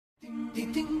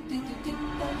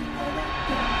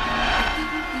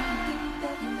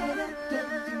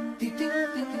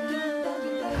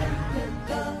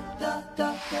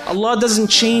Allah doesn't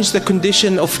change the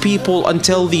condition of people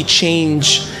until they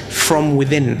change from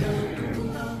within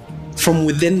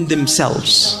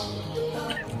themselves.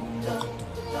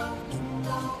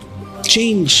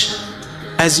 Change,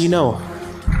 as you know,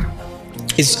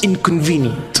 is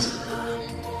inconvenient.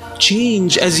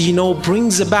 Change, as you know,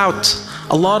 brings about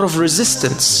a lot of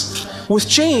resistance. With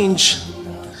change,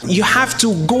 you have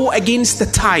to go against the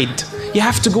tide. You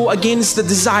have to go against the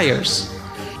desires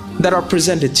that are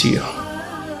presented to you.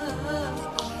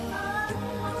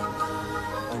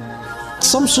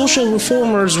 Some social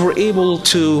reformers were able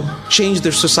to change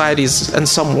their societies and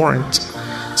some weren't.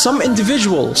 Some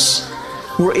individuals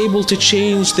were able to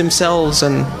change themselves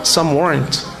and some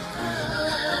weren't.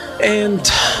 And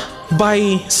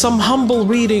by some humble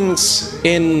readings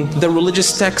in the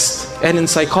religious text and in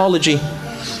psychology,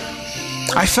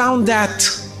 I found that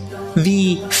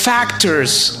the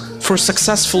factors for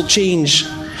successful change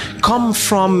come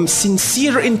from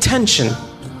sincere intention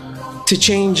to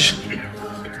change,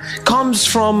 comes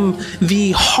from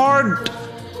the hard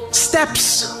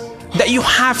steps that you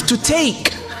have to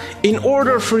take in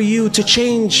order for you to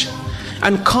change,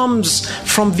 and comes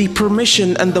from the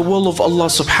permission and the will of Allah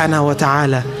subhanahu wa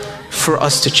ta'ala for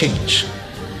us to change.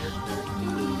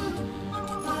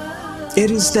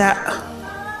 It is that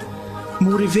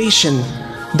motivation,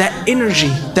 that energy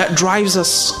that drives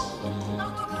us,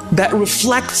 that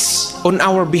reflects on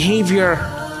our behavior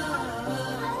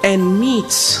and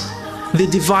meets the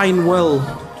divine will.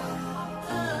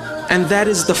 And that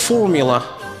is the formula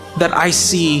that I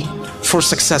see for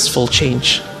successful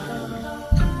change.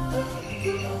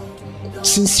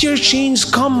 Sincere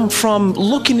change comes from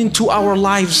looking into our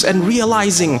lives and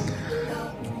realizing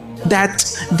that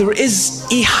there is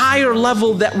a higher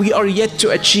level that we are yet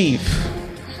to achieve,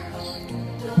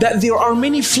 that there are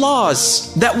many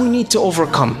flaws that we need to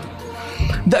overcome,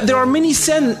 that there are many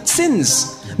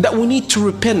sins that we need to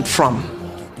repent from.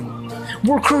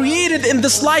 We're created in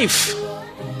this life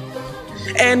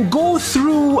and go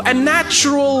through a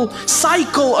natural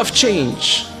cycle of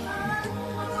change.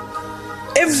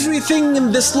 Everything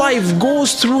in this life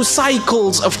goes through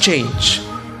cycles of change.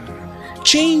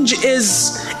 Change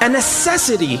is a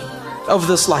necessity of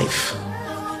this life.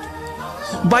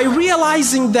 By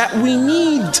realizing that we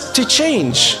need to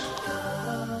change,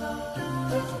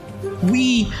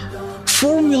 we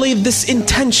formulate this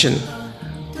intention,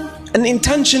 an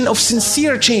intention of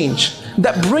sincere change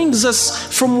that brings us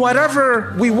from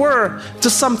whatever we were to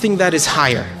something that is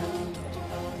higher.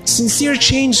 Sincere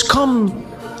change comes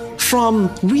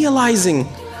from realizing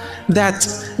that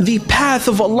the path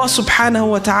of Allah subhanahu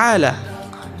wa ta'ala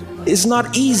is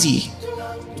not easy,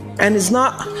 and is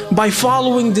not by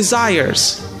following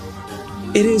desires.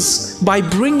 It is by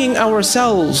bringing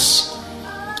ourselves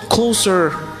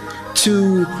closer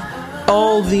to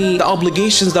all the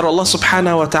obligations that Allah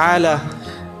subhanahu wa ta'ala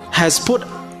has put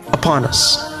upon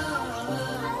us.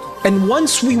 And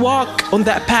once we walk on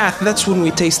that path, that's when we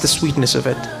taste the sweetness of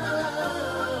it.